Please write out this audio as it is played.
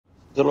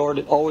The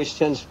Lord always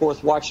sends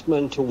forth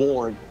watchmen to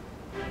warn.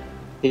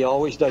 He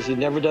always does. He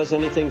never does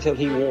anything till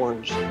he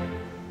warns.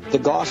 The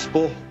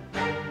gospel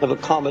of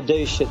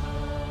accommodation.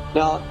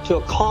 Now, to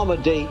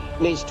accommodate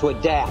means to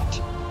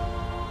adapt.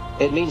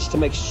 It means to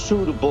make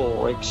suitable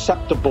or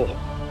acceptable.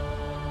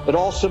 It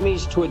also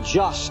means to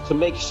adjust, to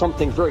make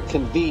something very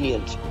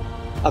convenient.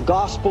 A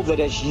gospel that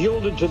has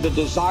yielded to the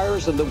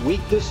desires and the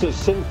weakness of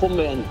sinful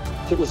men.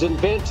 It was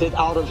invented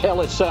out of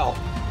hell itself.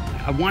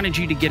 I wanted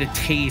you to get a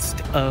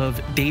taste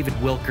of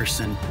David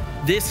Wilkerson.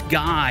 This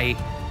guy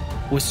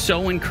was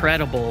so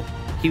incredible.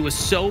 He was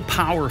so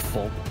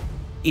powerful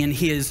in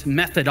his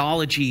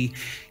methodology.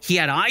 He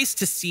had eyes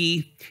to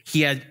see,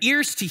 he had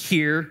ears to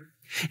hear.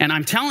 And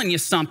I'm telling you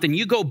something,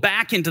 you go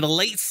back into the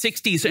late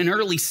 60s and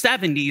early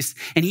 70s,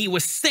 and he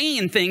was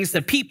saying things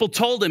that people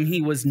told him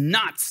he was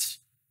nuts.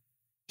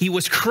 He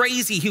was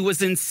crazy. He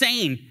was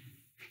insane.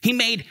 He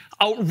made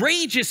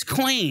outrageous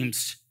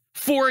claims.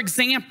 For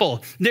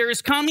example, there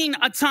is coming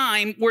a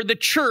time where the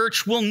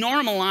church will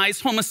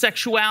normalize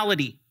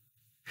homosexuality.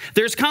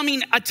 There's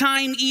coming a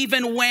time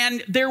even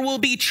when there will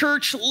be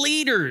church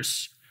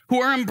leaders who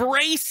are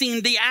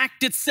embracing the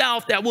act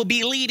itself that will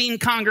be leading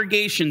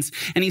congregations.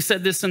 And he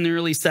said this in the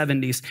early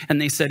 70s, and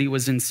they said he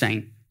was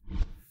insane.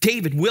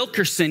 David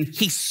Wilkerson,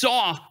 he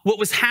saw what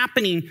was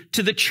happening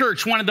to the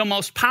church, one of the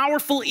most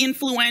powerful,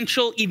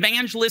 influential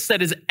evangelists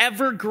that has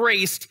ever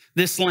graced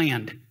this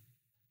land.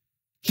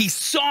 He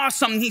saw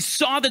something. He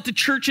saw that the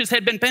churches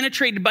had been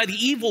penetrated by the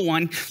evil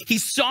one. He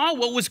saw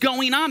what was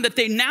going on, that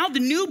the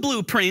new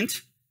blueprint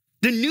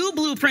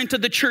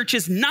of the church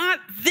is not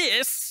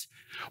this.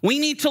 We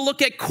need to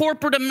look at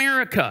corporate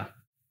America.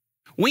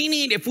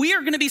 If we are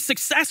going to be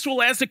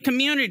successful as a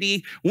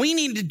community, we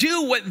need to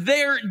do what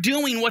they're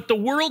doing, what the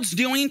world's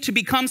doing to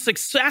become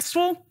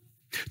successful,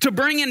 to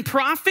bring in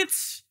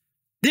profits.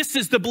 This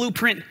is the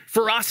blueprint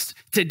for us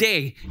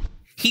today.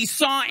 He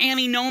saw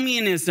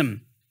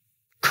antinomianism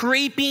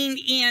creeping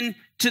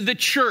into the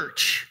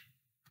church.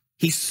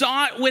 He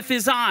saw it with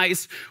his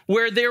eyes,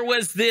 where there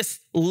was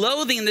this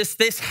loathing,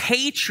 this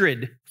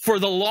hatred for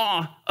the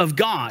law of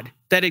God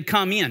that had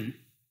come in.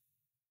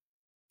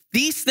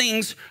 These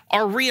things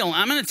are real.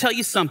 I'm going to tell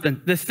you something.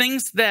 The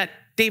things that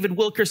David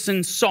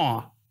Wilkerson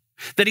saw,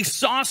 that he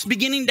saw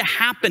beginning to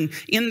happen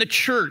in the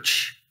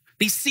church,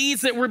 these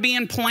seeds that were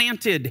being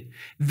planted,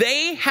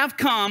 they have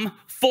come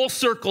full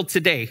circle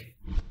today.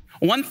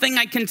 One thing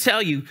I can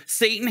tell you,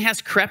 Satan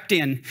has crept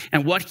in,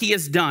 and what he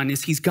has done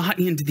is he's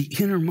gotten into the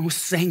innermost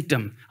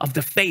sanctum of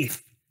the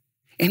faith,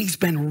 and he's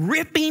been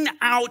ripping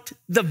out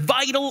the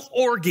vital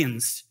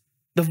organs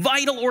of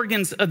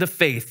the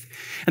faith.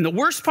 And the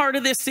worst part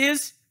of this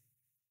is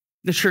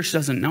the church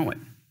doesn't know it.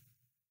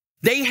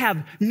 They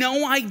have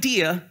no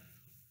idea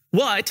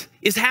what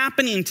is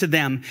happening to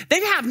them. They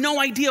have no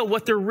idea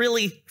what they're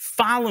really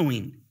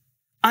following.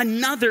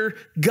 Another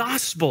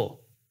gospel.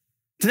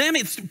 To them,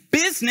 it's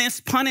business,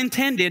 pun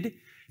intended,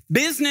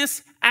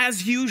 business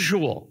as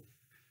usual.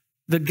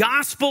 The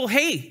gospel,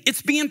 hey,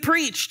 it's being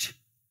preached.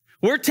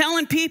 We're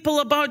telling people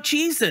about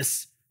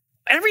Jesus.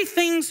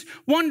 Everything's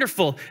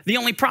wonderful. The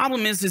only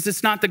problem is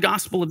it's not the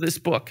gospel of this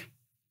book.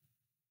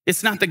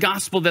 It's not the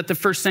gospel that the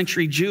first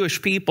century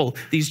Jewish people,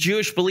 these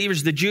Jewish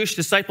believers, the Jewish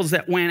disciples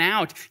that went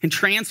out and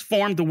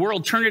transformed the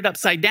world, turned it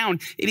upside down.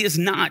 It is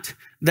not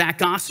that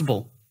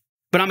gospel.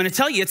 But I'm going to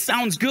tell you, it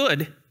sounds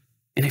good.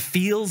 And it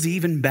feels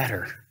even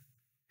better.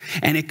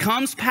 And it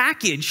comes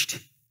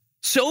packaged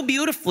so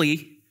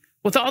beautifully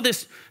with all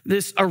this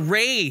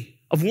array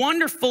of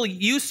wonderful,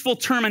 useful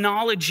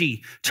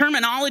terminology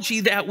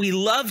that we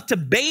love to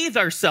bathe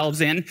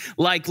ourselves in,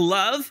 like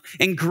love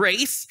and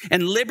grace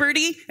and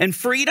liberty and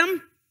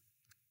freedom.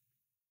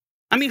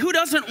 I mean, who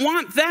doesn't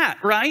want that,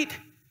 right?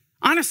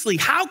 Honestly,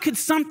 how could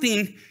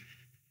something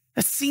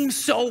that seems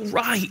so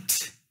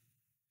right?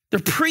 They're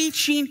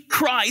preaching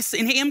Christ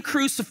and him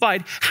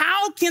crucified.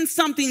 How can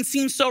something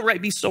seem so right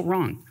be so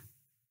wrong?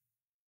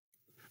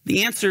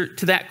 The answer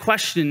to that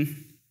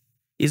question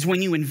is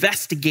when you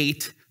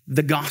investigate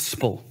the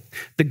gospel,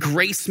 the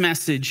grace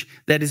message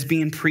that is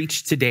being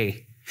preached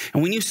today.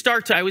 And when you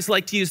start to, I always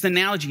like to use the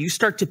analogy, you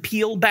start to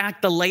peel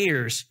back the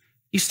layers,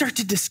 you start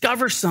to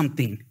discover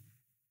something.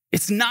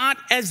 It's not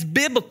as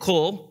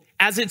biblical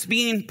as it's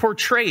being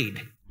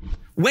portrayed.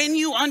 When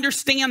you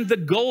understand the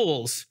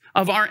goals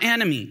of our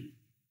enemy,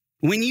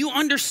 when you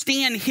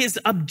understand his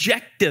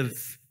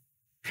objective,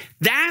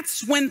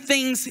 that's when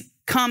things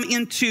come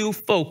into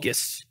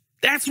focus.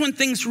 That's when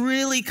things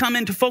really come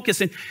into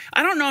focus. And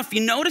I don't know if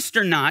you noticed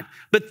or not,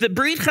 but the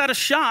Brit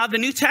Hadashah, the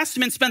New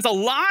Testament, spends a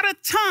lot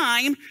of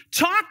time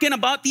talking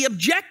about the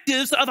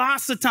objectives of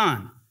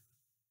Hasatan.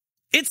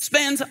 It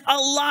spends a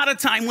lot of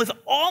time with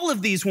all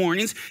of these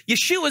warnings.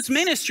 Yeshua's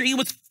ministry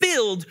was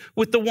filled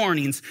with the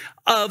warnings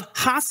of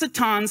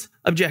Hasatan's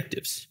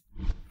objectives.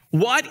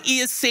 What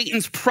is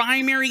Satan's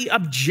primary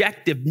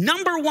objective?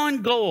 Number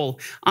one goal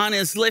on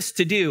his list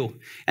to do,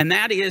 and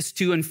that is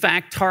to, in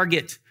fact,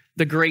 target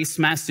the grace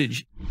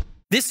message.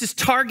 This is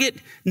target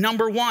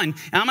number one.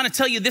 And I'm going to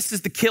tell you, this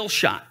is the kill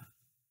shot.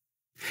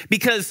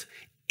 Because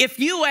if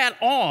you at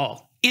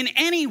all in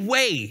any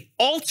way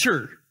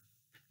alter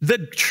the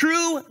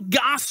true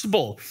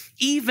gospel,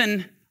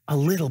 even a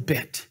little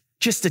bit,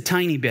 just a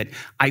tiny bit,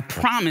 I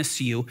promise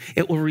you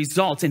it will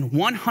result in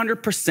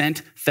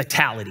 100%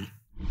 fatality.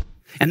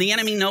 And the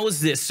enemy knows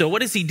this. So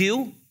what does he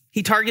do?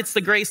 He targets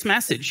the grace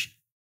message.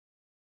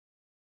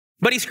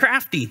 But he's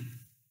crafty.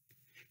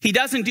 He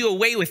doesn't do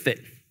away with it.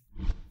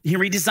 He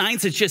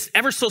redesigns it just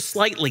ever so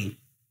slightly.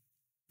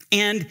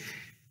 And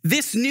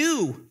this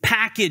new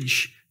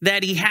package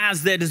that he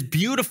has that is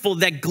beautiful,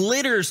 that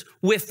glitters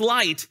with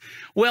light,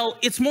 well,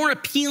 it's more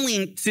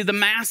appealing to the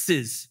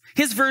masses.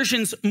 His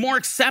version's more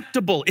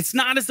acceptable. It's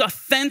not as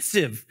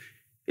offensive.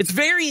 It's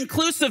very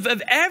inclusive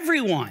of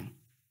everyone.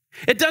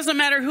 It doesn't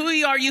matter who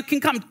you are, you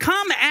can come.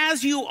 Come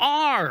as you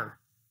are.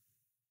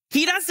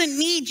 He doesn't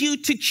need you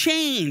to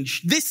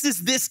change. This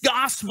is this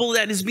gospel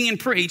that is being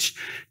preached.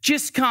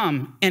 Just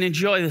come and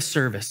enjoy the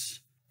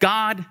service.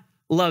 God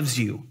loves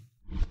you.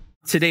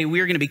 Today, we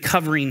are going to be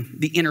covering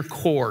the inner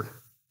core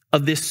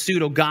of this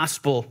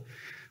pseudo-gospel,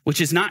 which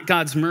is not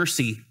God's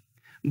mercy,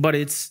 but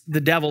it's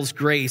the devil's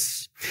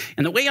grace.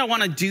 And the way I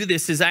want to do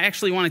this is I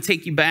actually want to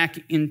take you back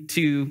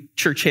into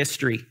church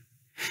history.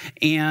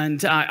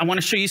 And I want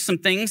to show you some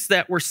things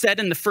that were said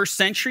in the first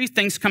century,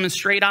 things coming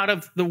straight out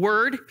of the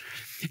word.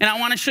 And I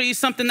want to show you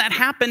something that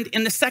happened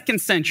in the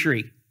second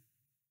century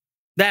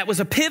that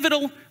was a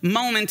pivotal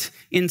moment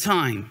in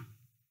time.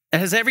 It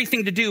has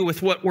everything to do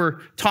with what we're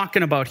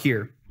talking about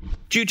here.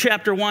 Jude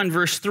chapter 1,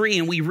 verse 3,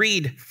 and we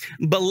read,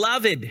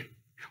 "Beloved,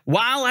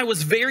 while I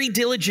was very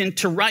diligent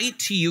to write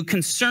to you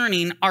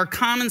concerning our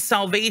common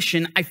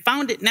salvation, I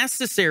found it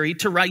necessary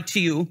to write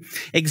to you,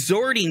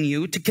 exhorting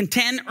you to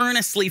contend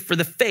earnestly for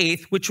the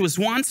faith which was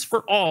once for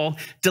all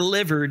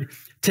delivered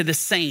to the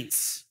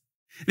saints."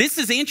 This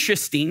is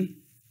interesting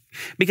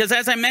because,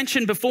 as I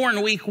mentioned before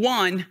in week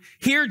 1,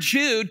 here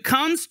Jude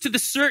comes to the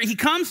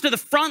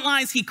front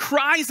lines. He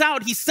cries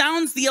out. He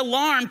sounds the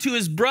alarm to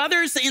his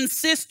brothers and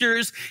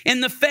sisters in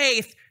the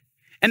faith.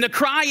 And the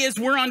cry is,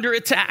 we're under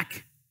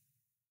attack.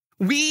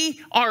 We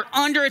are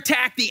under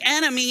attack. The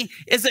enemy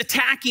is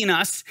attacking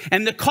us.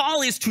 And the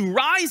call is to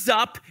rise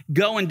up,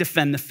 go and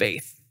defend the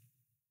faith.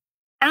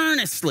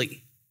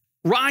 Earnestly.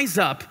 Rise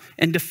up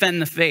and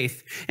defend the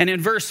faith. And in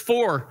verse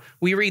 4,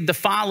 we read the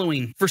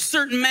following: "For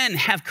certain men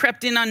have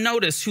crept in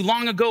unnoticed, who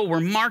long ago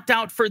were marked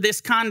out for this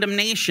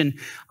condemnation,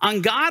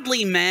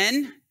 ungodly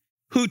men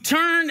who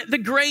turn the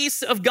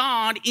grace of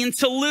God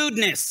into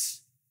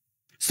lewdness."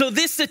 So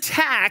this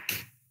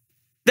attack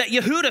that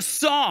Yehuda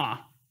saw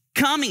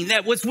coming,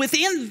 that was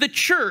within the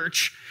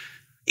church,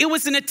 it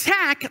was an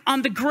attack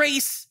on the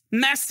grace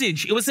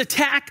message. It was an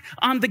attack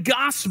on the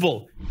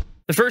gospel.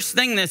 The first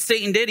thing that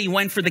Satan did, he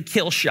went for the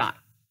kill shot.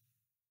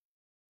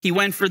 He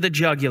went for the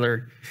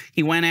jugular.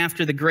 He went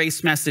after the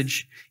grace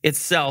message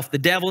itself. The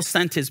devil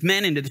sent his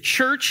men into the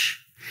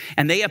church,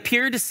 and they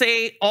appeared to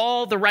say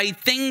all the right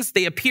things.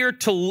 They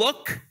appeared to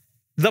look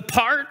the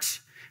part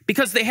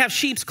because they have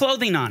sheep's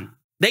clothing on.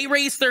 They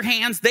raise their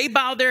hands. They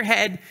bow their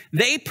head.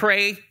 They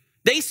pray.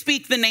 They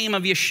speak the name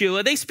of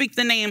Yeshua. They speak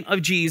the name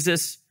of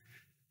Jesus.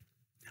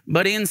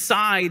 But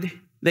inside,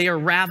 they are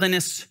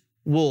ravenous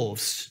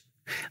wolves.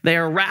 They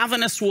are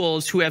ravenous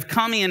wolves who have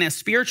come in as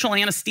spiritual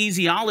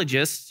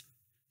anesthesiologists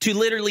to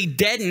literally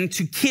deaden,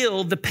 to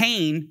kill the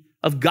pain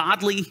of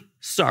godly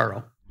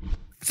sorrow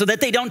so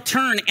that they don't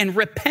turn and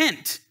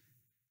repent,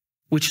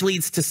 which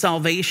leads to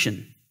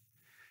salvation.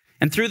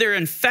 And through their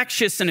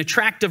infectious and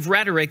attractive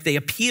rhetoric, they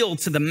appeal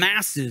to the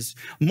masses.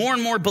 More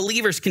and more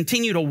believers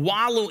continue to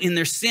wallow in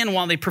their sin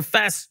while they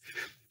profess.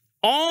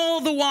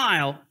 All the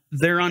while,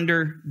 they're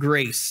under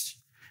grace.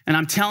 And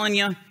I'm telling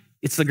you,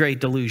 it's the great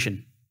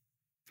delusion.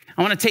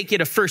 I want to take you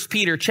to 1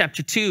 Peter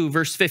chapter 2,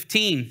 verse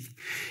 15.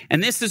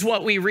 And this is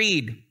what we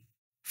read.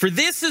 "For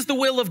this is the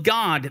will of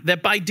God,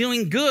 that by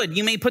doing good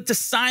you may put to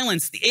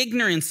silence the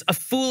ignorance of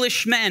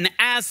foolish men,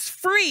 as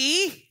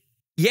free,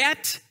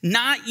 yet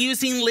not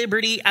using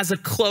liberty as a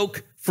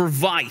cloak for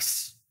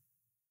vice."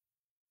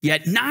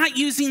 Yet not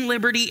using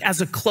liberty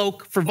as a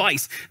cloak for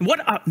vice.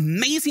 What an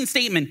amazing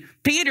statement.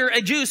 Peter,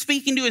 a Jew,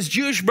 speaking to his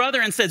Jewish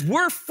brother and says,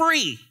 we're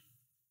free.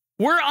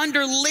 We're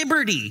under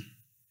liberty.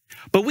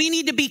 But we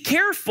need to be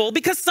careful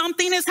because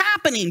something is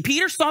happening.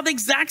 Peter saw the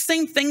exact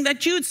same thing that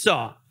Jude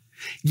saw.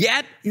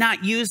 Yet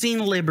not using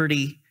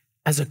liberty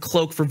as a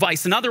cloak for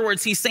vice. In other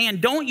words, he's saying,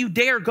 don't you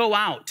dare go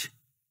out.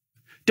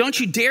 Don't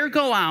you dare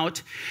go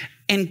out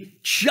and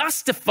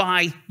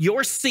justify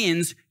your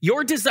sins,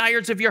 your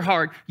desires of your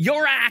heart,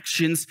 your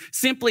actions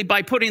simply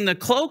by putting the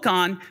cloak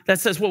on that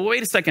says, well,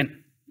 wait a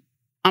second,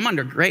 I'm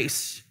under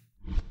grace.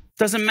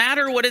 Doesn't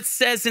matter what it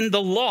says in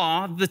the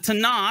law, the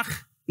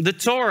Tanakh, the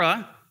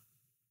Torah.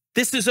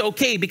 This is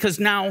okay because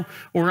now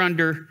we're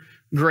under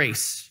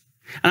grace.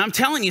 And I'm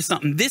telling you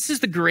something. This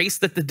is the grace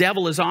that the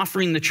devil is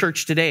offering the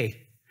church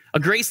today. A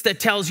grace that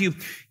tells you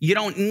you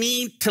don't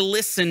need to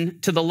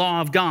listen to the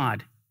law of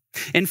God.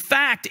 In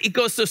fact, it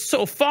goes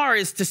so far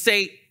as to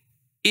say,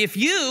 If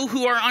you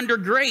who are under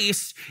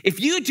grace, if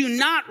you do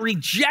not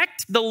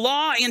reject the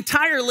law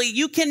entirely,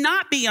 you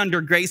cannot be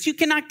under grace. You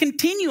cannot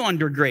continue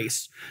under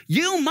grace.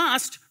 You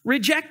must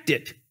reject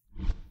it.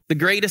 The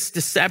greatest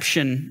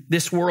deception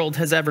this world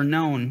has ever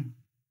known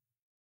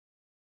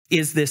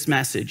is this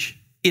message,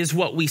 is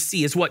what we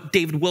see, is what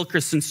David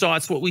Wilkerson saw.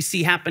 It's what we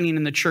see happening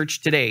in the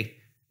church today,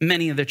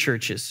 many of the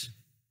churches.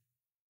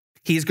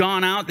 He's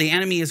gone out, the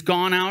enemy has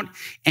gone out,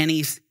 and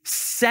he's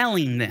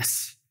selling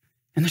this.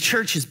 And the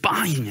church is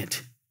buying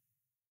it.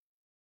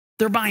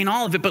 They're buying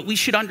all of it, but we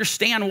should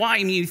understand why.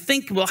 I mean, you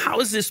think, well,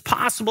 how is this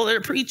possible?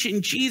 They're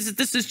preaching Jesus.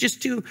 This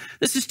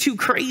is too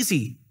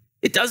crazy.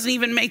 It doesn't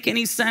even make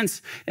any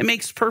sense. It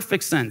makes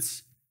perfect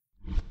sense.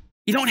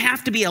 You don't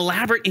have to be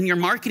elaborate in your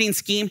marketing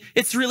scheme.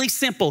 It's really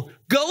simple.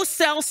 Go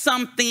sell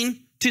something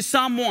to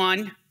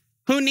someone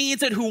who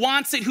needs it, who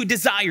wants it, who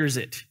desires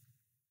it.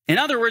 In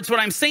other words, what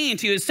I'm saying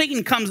to you is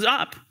Satan comes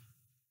up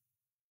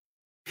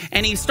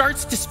and he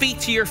starts to speak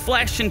to your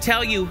flesh and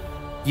tell you,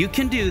 you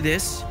can do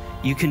this,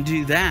 you can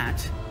do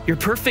that. You're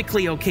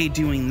perfectly okay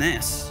doing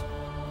this.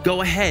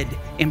 Go ahead,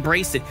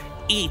 embrace it.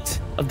 Eat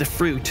of the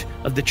fruit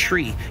of the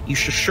tree. You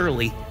shall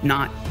surely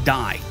not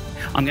die.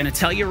 I'm going to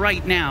tell you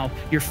right now,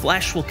 your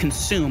flesh will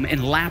consume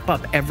and lap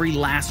up every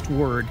last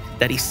word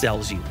that he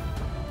sells you.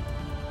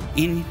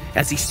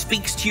 As he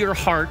speaks to your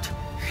heart,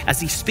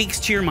 as he speaks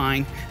to your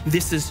mind,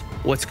 this is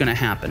what's going to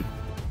happen.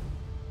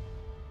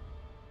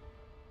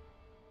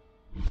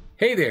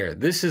 Hey there,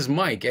 this is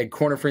Mike at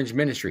Corner Fringe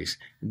Ministries.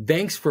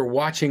 Thanks for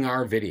watching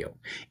our video.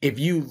 If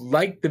you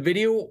liked the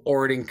video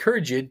or it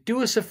encouraged you,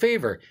 do us a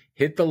favor.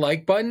 Hit the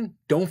like button.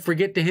 Don't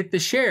forget to hit the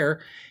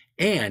share.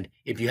 And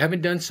if you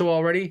haven't done so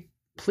already,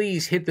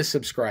 please hit the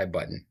subscribe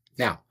button.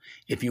 Now,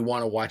 if you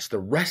want to watch the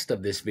rest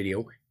of this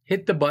video,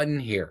 hit the button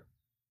here.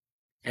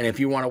 And if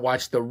you want to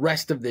watch the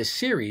rest of this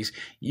series,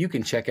 you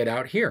can check it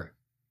out here.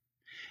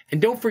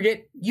 And don't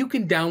forget, you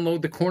can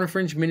download the Corner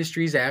Fringe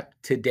Ministries app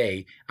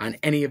today on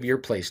any of your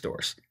Play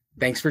stores.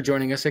 Thanks for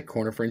joining us at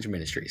Corner Fringe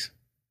Ministries.